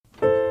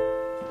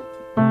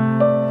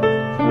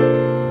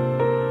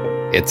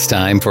It's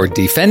time for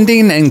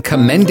Defending and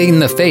Commending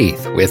the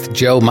Faith with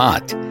Joe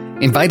Mott,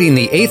 inviting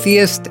the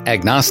atheist,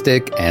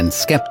 agnostic, and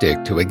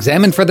skeptic to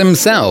examine for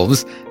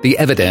themselves the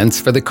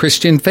evidence for the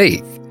Christian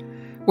faith.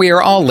 We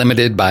are all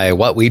limited by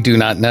what we do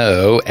not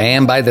know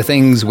and by the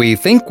things we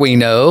think we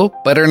know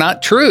but are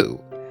not true.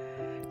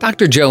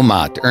 Dr. Joe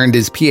Mott earned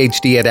his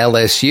PhD at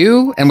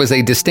LSU and was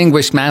a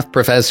distinguished math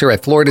professor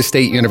at Florida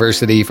State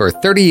University for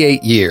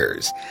 38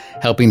 years,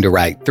 helping to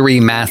write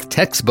 3 math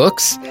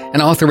textbooks and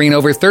authoring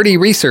over 30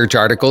 research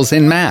articles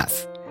in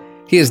math.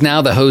 He is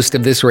now the host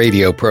of this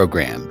radio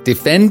program,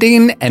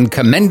 Defending and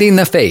Commending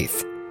the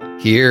Faith.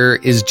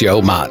 Here is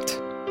Joe Mott.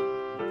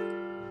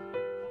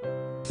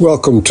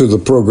 Welcome to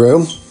the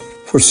program.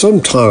 For some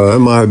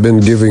time, I've been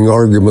giving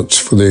arguments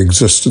for the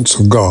existence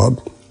of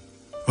God.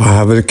 I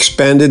have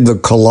expanded the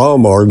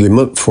Kalam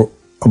argument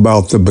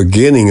about the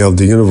beginning of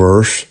the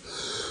universe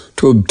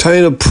to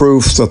obtain a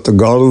proof that the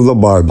God of the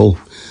Bible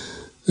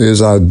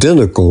is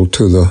identical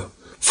to the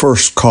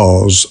first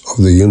cause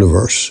of the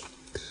universe.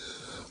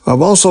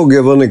 I've also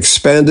given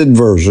expanded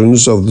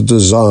versions of the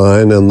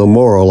design and the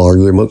moral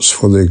arguments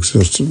for the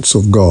existence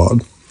of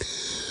God.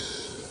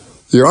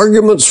 The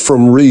arguments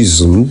from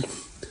reason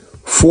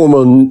form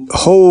a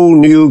whole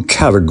new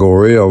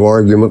category of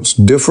arguments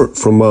different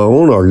from my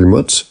own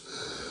arguments,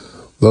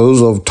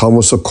 those of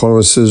Thomas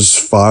Aquinas'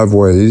 5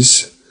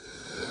 Ways,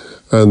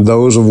 and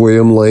those of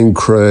William Lane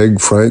Craig,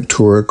 Frank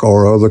Turek,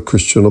 or other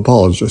Christian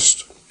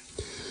apologists.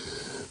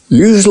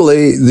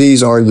 Usually,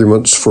 these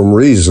arguments from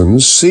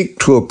reason seek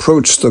to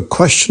approach the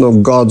question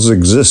of God's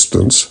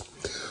existence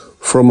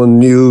from a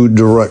new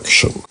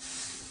direction.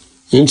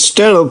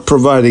 Instead of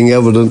providing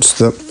evidence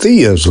that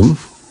theism,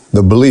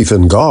 the belief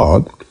in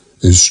God,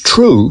 is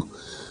true,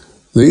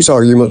 these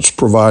arguments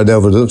provide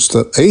evidence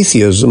that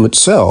atheism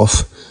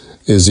itself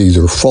is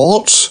either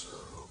false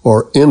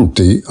or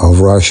empty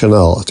of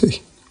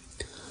rationality.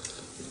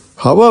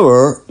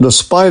 However,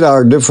 despite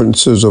our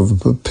differences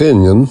of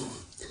opinion,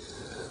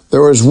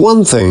 there is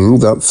one thing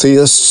that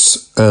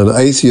theists and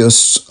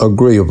atheists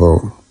agree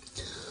upon.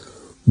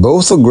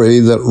 Both agree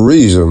that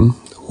reason,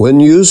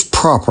 when used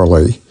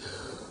properly,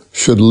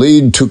 should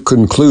lead to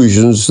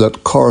conclusions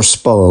that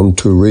correspond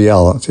to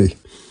reality.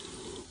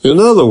 In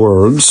other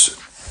words,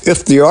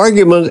 if the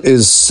argument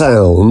is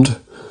sound,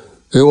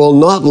 it will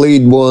not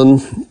lead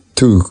one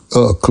to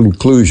a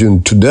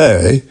conclusion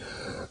today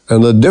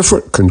and a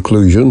different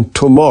conclusion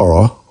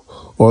tomorrow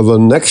or the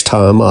next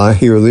time I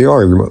hear the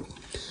argument.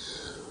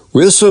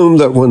 We assume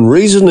that when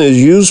reason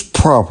is used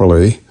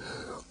properly,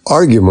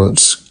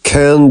 arguments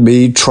can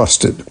be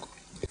trusted.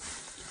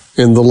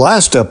 In the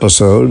last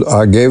episode,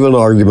 I gave an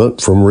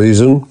argument from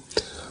reason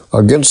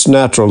against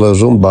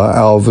naturalism by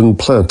Alvin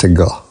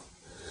Plantinga,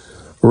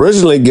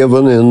 originally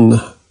given in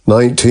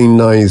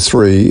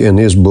 1993 in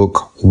his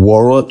book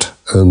Warrant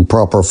and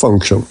Proper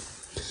Function.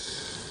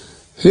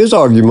 His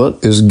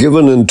argument is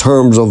given in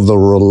terms of the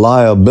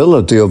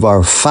reliability of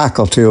our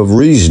faculty of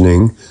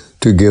reasoning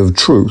to give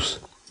truth.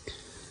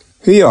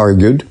 He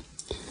argued,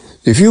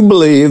 if you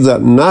believe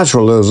that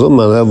naturalism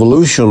and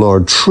evolution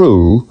are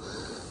true,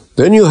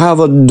 then you have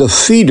a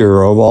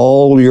defeater of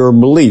all your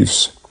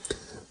beliefs.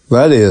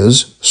 That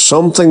is,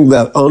 something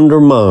that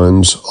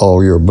undermines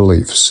all your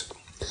beliefs.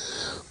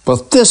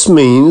 But this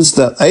means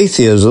that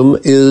atheism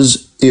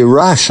is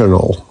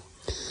irrational.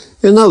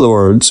 In other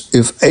words,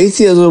 if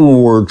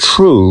atheism were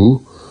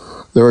true,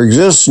 there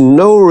exists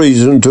no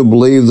reason to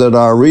believe that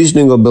our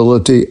reasoning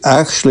ability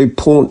actually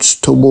points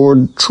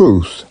toward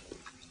truth.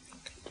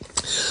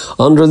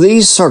 Under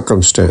these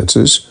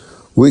circumstances,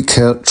 we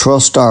can't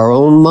trust our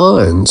own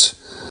minds.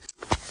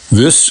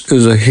 This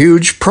is a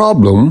huge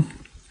problem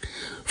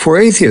for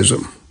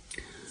atheism.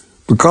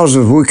 Because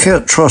if we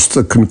can't trust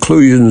the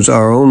conclusions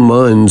our own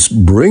minds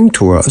bring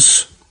to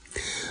us,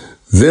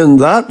 then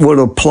that would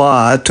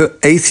apply to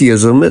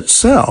atheism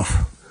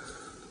itself.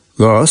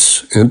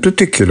 Thus, in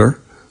particular,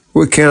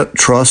 we can't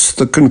trust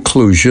the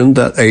conclusion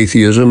that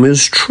atheism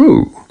is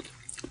true.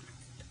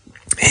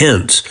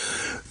 Hence,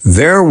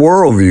 their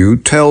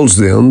worldview tells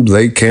them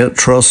they can't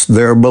trust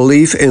their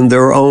belief in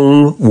their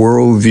own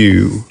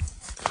worldview.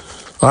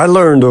 I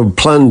learned of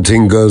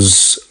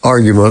Plantinga's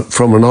argument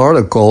from an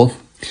article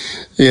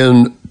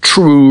in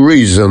True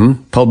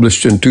Reason,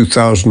 published in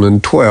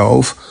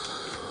 2012,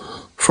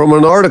 from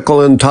an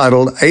article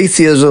entitled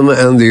Atheism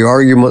and the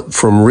Argument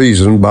from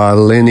Reason by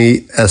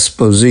Lenny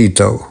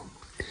Esposito.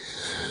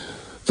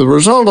 The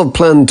result of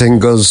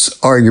Plantinga's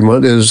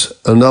argument is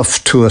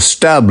enough to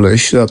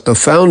establish that the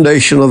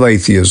foundation of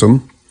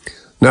atheism,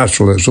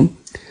 naturalism,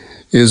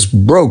 is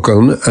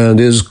broken and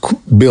is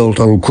built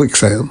on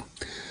quicksand.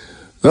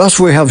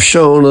 Thus, we have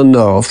shown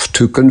enough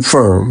to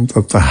confirm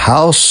that the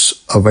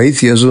house of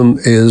atheism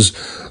is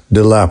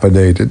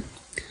dilapidated.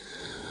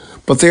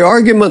 But the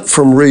argument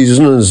from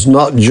reason is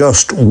not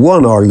just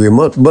one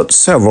argument, but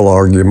several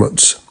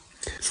arguments.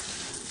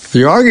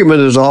 The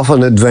argument is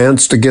often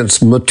advanced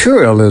against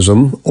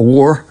materialism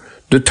or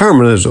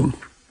determinism.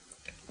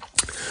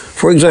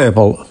 For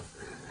example,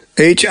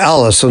 H.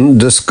 Allison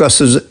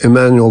discusses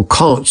Immanuel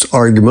Kant's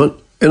argument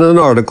in an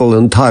article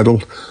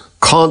entitled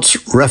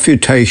Kant's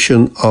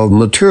refutation of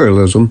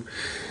materialism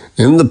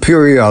in the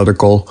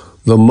periodical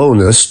The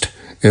Monist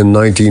in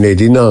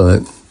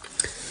 1989.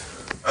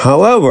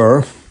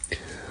 However,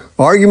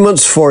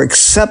 arguments for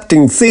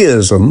accepting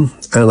theism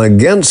and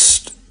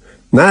against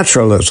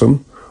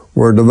naturalism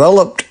were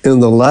developed in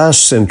the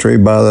last century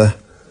by the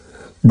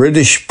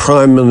British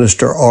Prime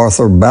Minister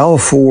Arthur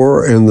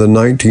Balfour in the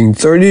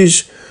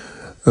 1930s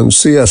and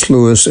C.S.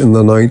 Lewis in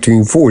the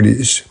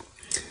 1940s.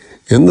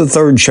 In the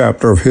third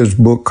chapter of his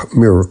book,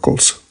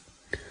 Miracles,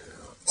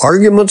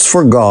 arguments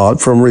for God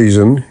from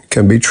reason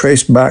can be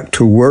traced back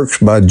to works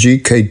by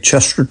G.K.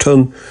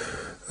 Chesterton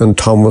and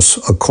Thomas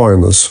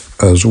Aquinas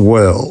as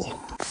well.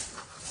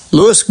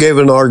 Lewis gave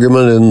an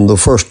argument in the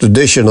first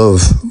edition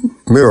of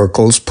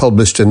Miracles,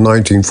 published in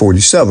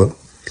 1947.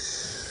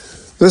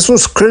 This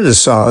was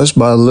criticized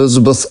by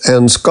Elizabeth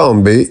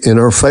Anscombe in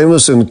her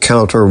famous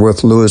encounter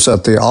with Lewis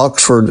at the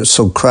Oxford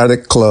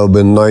Socratic Club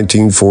in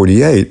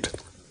 1948.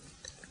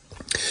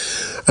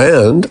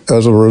 And,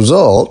 as a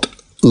result,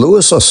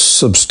 Lewis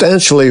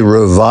substantially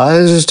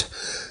revised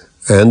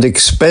and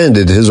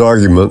expanded his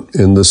argument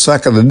in the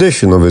second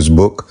edition of his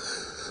book,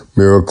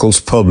 Miracles,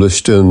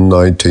 published in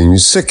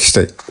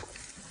 1960.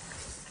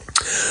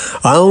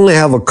 I only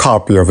have a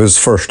copy of his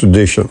first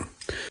edition.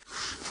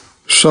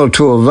 So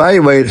to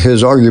evaluate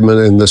his argument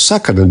in the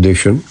second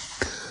edition,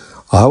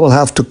 I will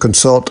have to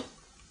consult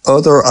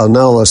other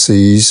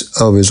analyses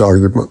of his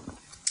argument.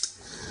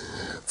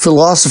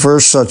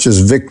 Philosophers such as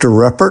Victor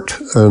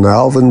Reppert and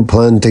Alvin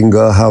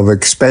Plantinga have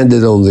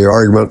expanded on the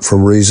argument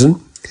from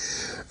reason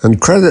and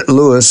credit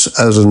Lewis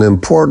as an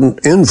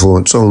important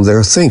influence on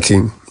their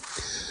thinking.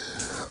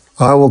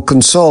 I will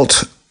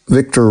consult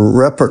Victor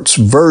Reppert's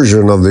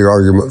version of the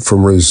argument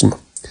from reason.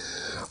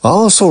 I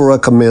also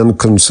recommend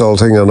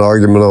consulting an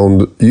argument on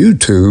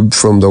YouTube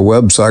from the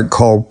website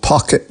called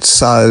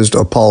Pocket-Sized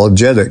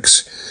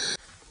Apologetics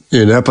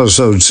in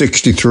episode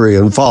 63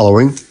 and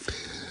following,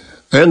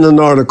 and an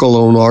article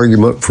on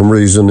argument from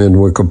reason in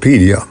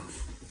Wikipedia.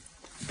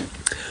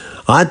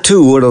 I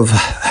too would have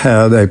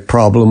had a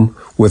problem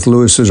with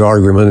Lewis's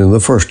argument in the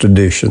first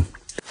edition.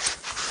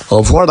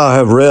 Of what I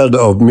have read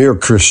of Mere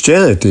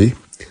Christianity,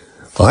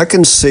 I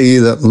can see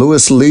that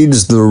Lewis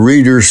leads the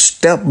reader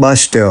step by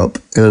step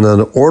in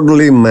an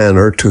orderly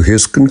manner to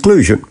his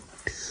conclusion.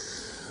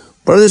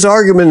 But his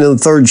argument in the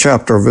third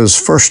chapter of his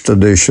first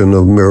edition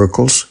of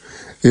Miracles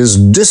is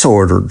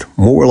disordered,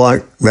 more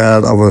like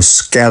that of a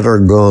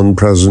scattergun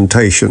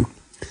presentation.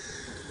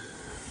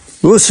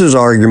 Lewis's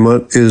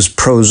argument is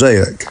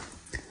prosaic.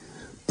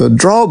 The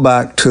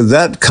drawback to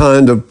that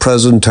kind of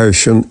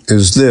presentation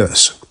is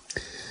this: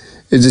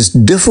 it is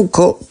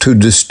difficult to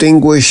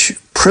distinguish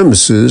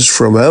premises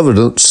from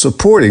evidence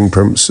supporting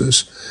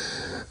premises,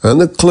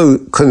 and the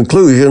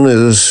conclusion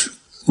is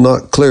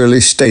not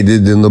clearly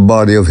stated in the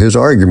body of his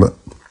argument.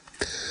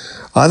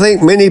 I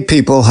think many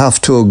people have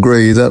to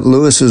agree that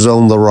Lewis is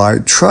on the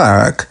right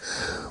track,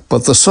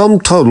 but the sum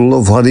total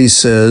of what he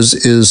says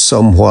is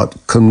somewhat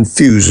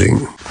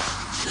confusing.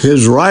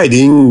 His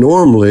writing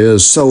normally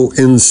is so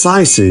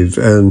incisive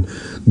and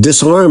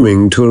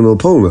disarming to an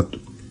opponent.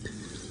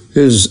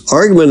 His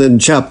argument in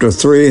Chapter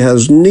 3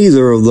 has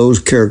neither of those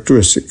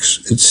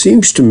characteristics. It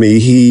seems to me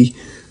he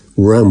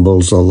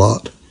rambles a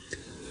lot.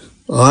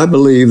 I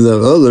believe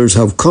that others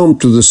have come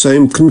to the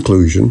same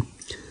conclusion,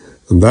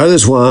 and that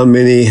is why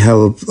many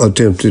have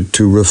attempted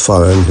to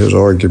refine his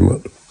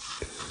argument.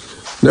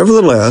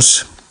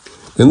 Nevertheless,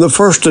 in the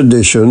first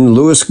edition,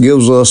 Lewis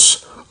gives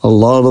us a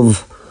lot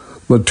of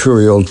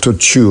material to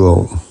chew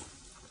on.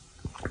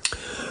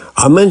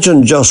 I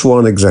mentioned just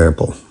one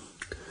example.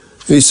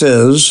 He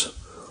says,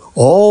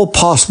 all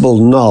possible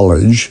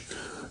knowledge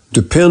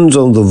depends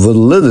on the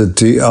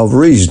validity of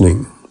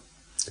reasoning.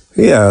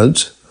 He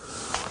adds,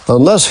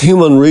 unless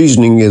human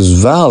reasoning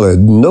is valid,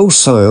 no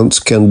science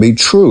can be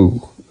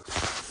true.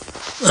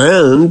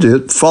 And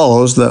it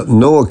follows that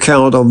no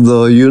account of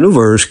the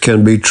universe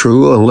can be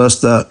true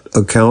unless that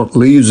account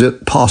leaves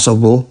it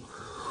possible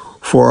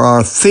for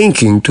our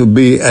thinking to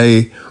be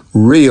a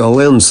real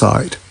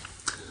insight.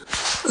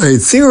 A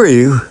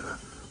theory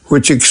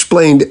which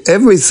explained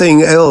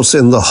everything else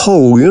in the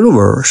whole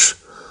universe,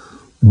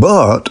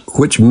 but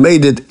which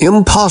made it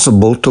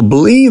impossible to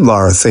believe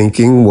our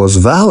thinking was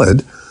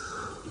valid,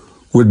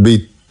 would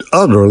be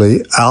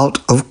utterly out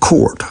of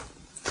court.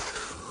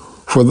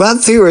 For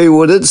that theory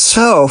would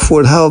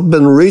have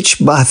been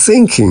reached by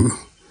thinking.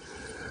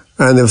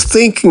 And if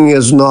thinking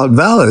is not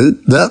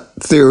valid, that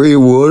theory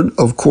would,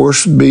 of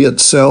course, be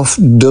itself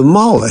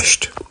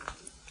demolished.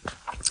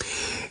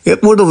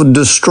 It would have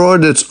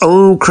destroyed its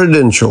own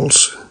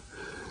credentials.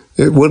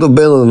 It would have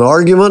been an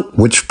argument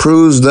which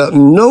proves that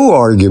no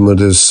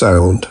argument is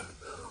sound,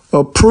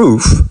 a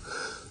proof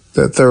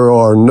that there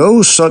are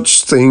no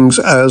such things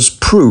as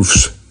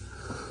proofs,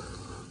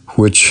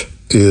 which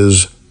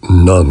is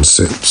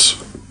nonsense.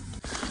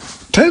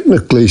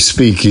 Technically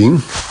speaking,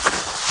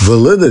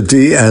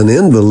 validity and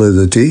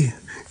invalidity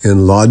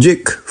in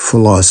logic,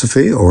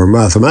 philosophy, or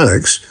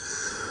mathematics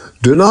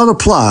do not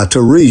apply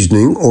to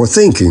reasoning or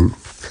thinking,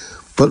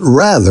 but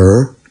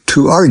rather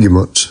to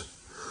arguments.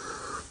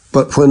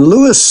 But when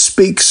Lewis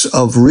speaks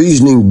of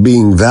reasoning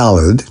being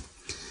valid,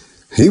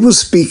 he was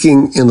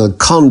speaking in a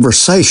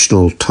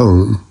conversational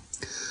tone.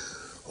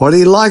 What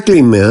he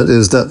likely meant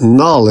is that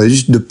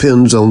knowledge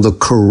depends on the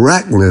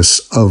correctness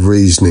of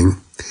reasoning.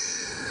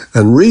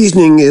 And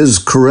reasoning is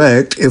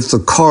correct if the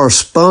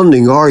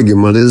corresponding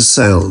argument is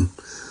sound.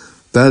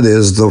 That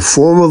is, the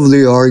form of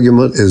the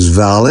argument is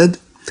valid,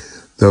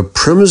 the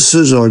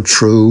premises are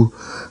true,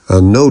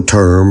 and no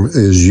term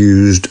is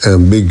used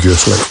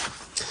ambiguously.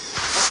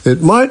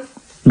 It might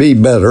be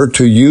better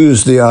to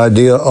use the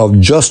idea of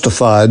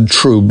justified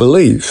true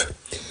belief.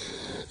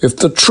 If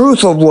the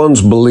truth of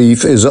one's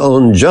belief is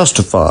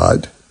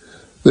unjustified,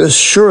 this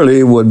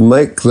surely would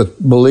make the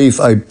belief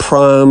a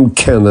prime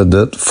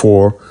candidate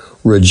for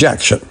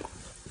rejection.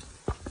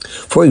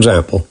 For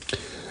example,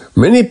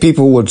 many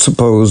people would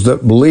suppose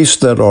that beliefs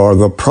that are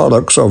the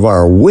products of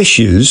our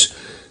wishes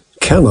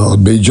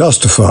cannot be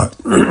justified.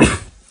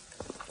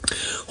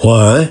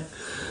 Why?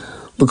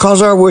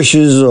 Because our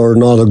wishes are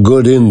not a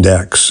good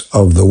index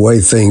of the way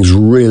things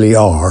really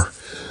are,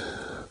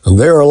 and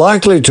they are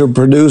likely to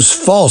produce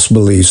false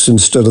beliefs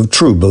instead of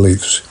true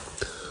beliefs.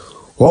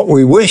 What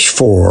we wish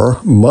for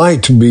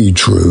might be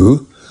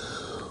true,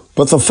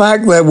 but the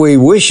fact that we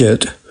wish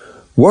it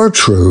were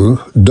true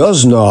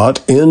does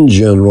not, in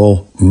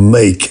general,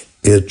 make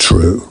it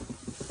true.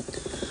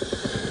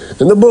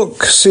 In the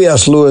book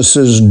C.S.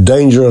 Lewis's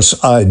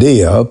Dangerous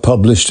Idea,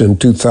 published in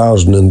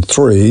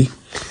 2003,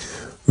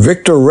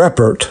 Victor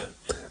Reppert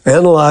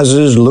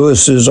analyzes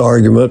Lewis's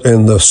argument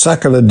in the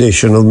second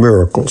edition of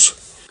Miracles.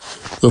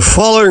 The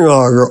following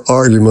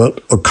argument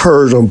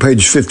occurs on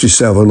page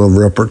 57 of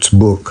Reppert's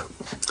book.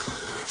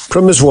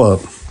 Premise 1.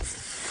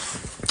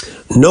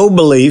 No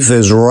belief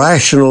is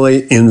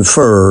rationally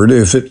inferred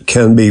if it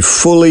can be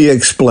fully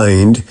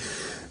explained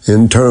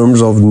in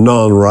terms of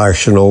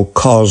non-rational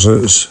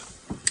causes.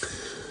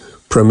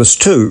 Premise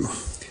 2.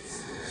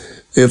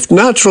 If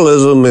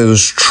naturalism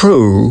is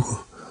true,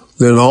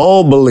 then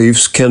all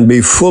beliefs can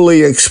be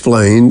fully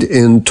explained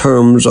in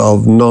terms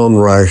of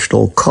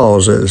non-rational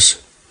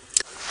causes.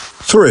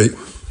 3.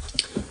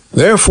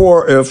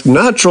 Therefore, if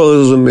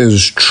naturalism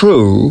is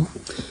true,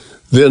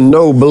 then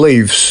no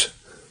beliefs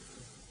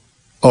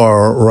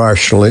are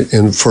rationally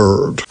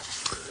inferred.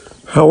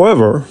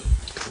 However,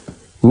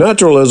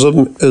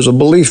 naturalism is a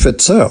belief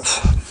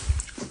itself.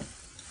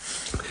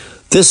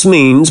 This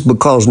means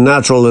because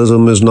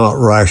naturalism is not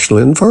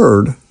rationally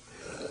inferred,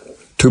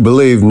 to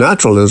believe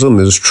naturalism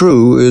is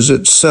true is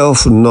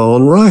itself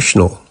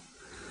non-rational.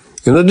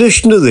 In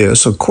addition to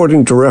this,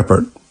 according to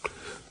Reppert,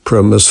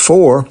 premise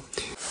 4,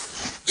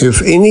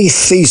 if any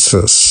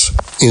thesis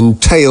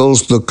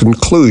entails the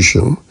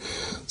conclusion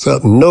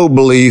that no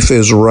belief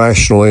is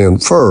rationally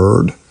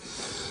inferred,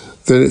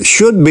 then it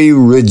should be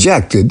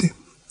rejected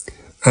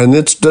and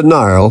its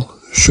denial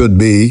should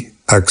be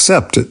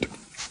accepted.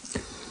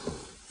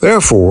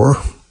 Therefore,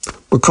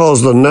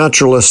 because the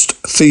naturalist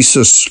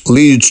thesis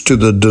leads to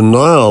the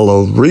denial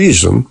of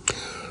reason,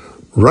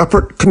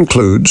 Reppert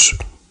concludes,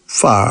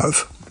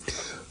 5,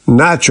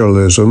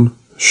 naturalism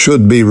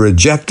should be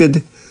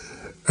rejected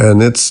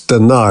and its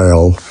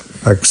denial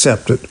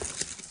accepted.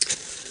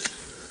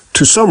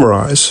 To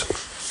summarize,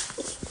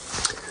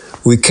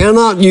 we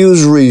cannot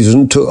use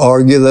reason to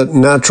argue that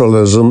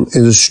naturalism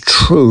is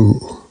true,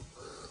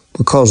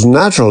 because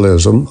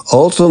naturalism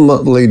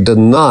ultimately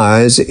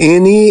denies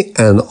any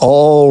and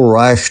all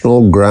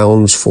rational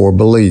grounds for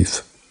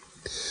belief.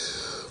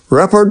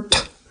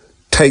 Reppert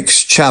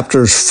takes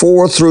chapters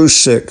 4 through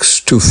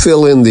 6 to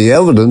fill in the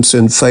evidence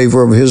in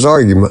favor of his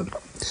argument.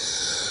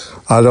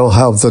 I don't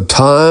have the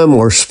time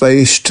or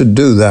space to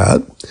do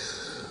that,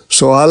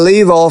 so I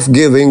leave off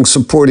giving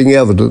supporting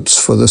evidence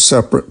for the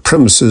separate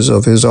premises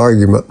of his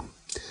argument.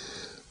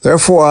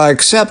 Therefore, I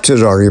accept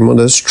his argument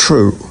as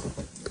true.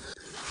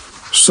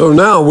 So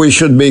now we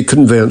should be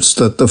convinced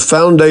that the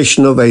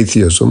foundation of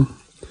atheism,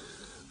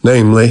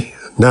 namely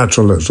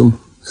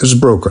naturalism, is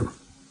broken.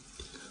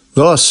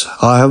 Thus,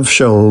 I have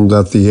shown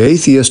that the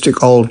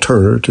atheistic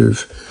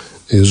alternative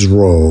is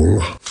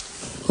wrong.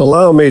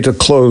 Allow me to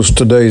close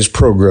today's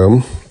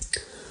program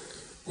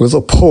with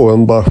a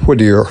poem by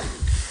Whittier.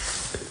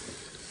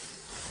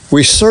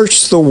 We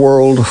search the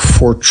world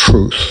for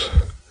truth.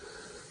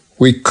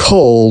 We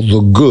cull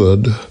the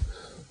good,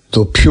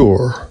 the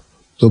pure,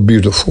 the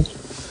beautiful,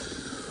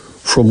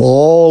 from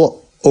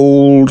all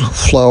old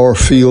flower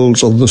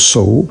fields of the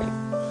soul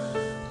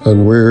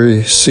and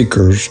weary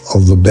seekers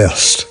of the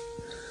best.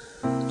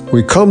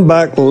 We come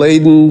back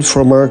laden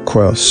from our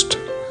quest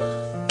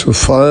to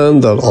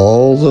find that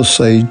all the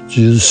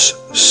sages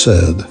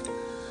said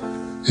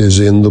is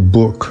in the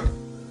book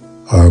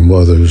our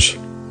mothers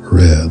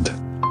read.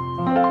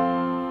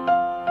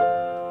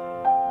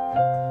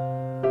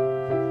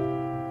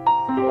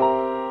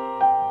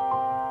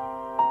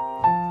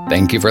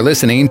 Thank you for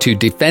listening to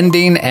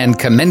Defending and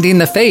Commending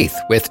the Faith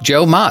with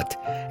Joe Mott,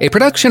 a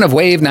production of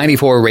Wave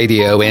 94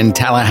 Radio in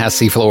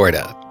Tallahassee,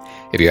 Florida.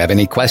 If you have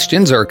any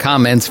questions or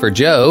comments for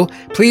Joe,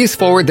 please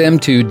forward them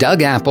to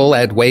Doug Apple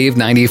at Wave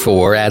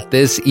 94 at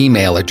this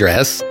email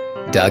address,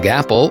 Doug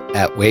Apple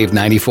at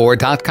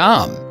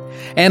wave94.com.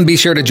 And be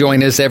sure to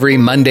join us every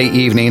Monday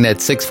evening at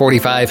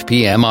 6:45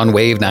 p.m. on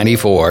Wave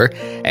 94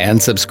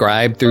 and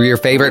subscribe through your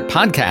favorite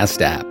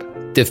podcast app.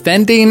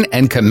 Defending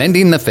and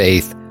Commending the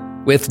Faith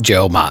with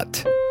Joe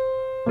Mott.